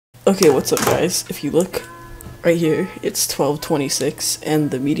Okay, what's up guys? If you look right here, it's 12:26 and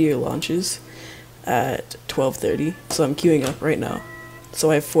the meteor launches at 12:30. So I'm queuing up right now.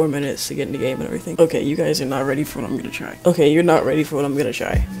 So I have 4 minutes to get in the game and everything. Okay, you guys are not ready for what I'm gonna try. Okay, you're not ready for what I'm gonna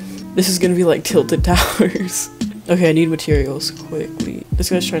try. This is gonna be like Tilted Towers. Okay, I need materials quickly.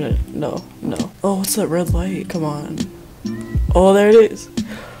 This guy's trying to, no. Oh, what's that red light? Come on. Oh, there it is.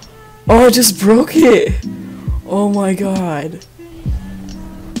 Oh, I just broke it. Oh my god.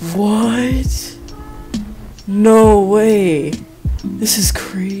 What? No way. This is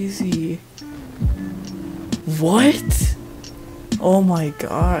crazy. What? Oh my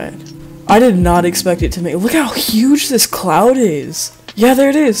god. I did not expect it to make. Look how huge this cloud is. Yeah, there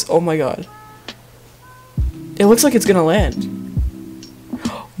it is. Oh my god. It looks like it's gonna land.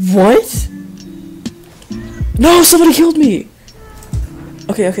 What? No, somebody killed me.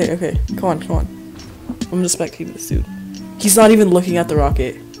 Okay. Come on. I'm gonna spectate this dude. He's not even looking at the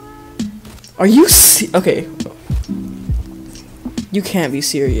rocket. Are you okay. You can't be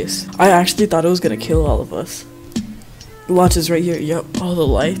serious. I actually thought it was gonna kill all of us. Watch this right here. Yep, all the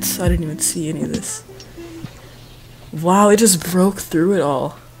lights. I didn't even see any of this. Wow, it just broke through it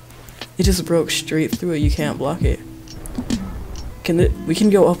all. It just broke straight through it. You can't block it. We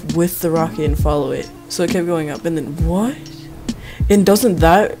can go up with the rocket and follow it. So it kept going up, and then what? And doesn't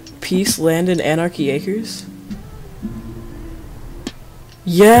that piece land in Anarchy Acres?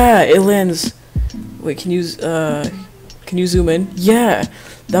 Yeah, it lands. Wait, can you zoom in? Yeah,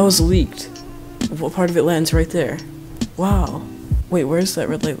 that was leaked. What part of it lands right there? Wow. Wait, where's that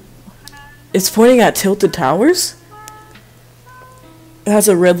red light? It's pointing at Tilted Towers? It has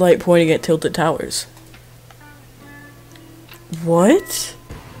a red light pointing at Tilted Towers. What?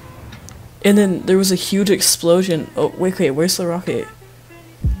 And then there was a huge explosion. Oh, wait, where's the rocket?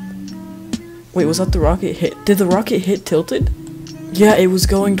 Wait, was that the rocket hit? Did the rocket hit Tilted? Yeah, it was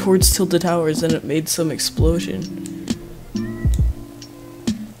going towards Tilted Towers and it made some explosion.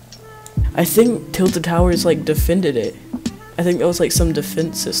 I think Tilted Towers like defended it. I think that was like some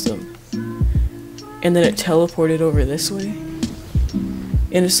defense system. And then it teleported over this way.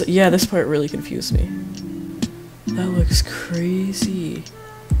 And it's, yeah, this part really confused me. That looks crazy.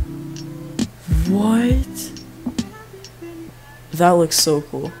 What? That looks so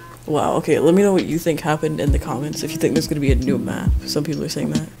cool. Wow, okay, let me know what you think happened in the comments, if you think there's gonna be a new map. Some people are saying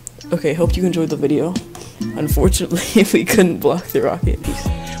that. Okay, hope you enjoyed the video. Unfortunately, we couldn't block the rocket. Peace.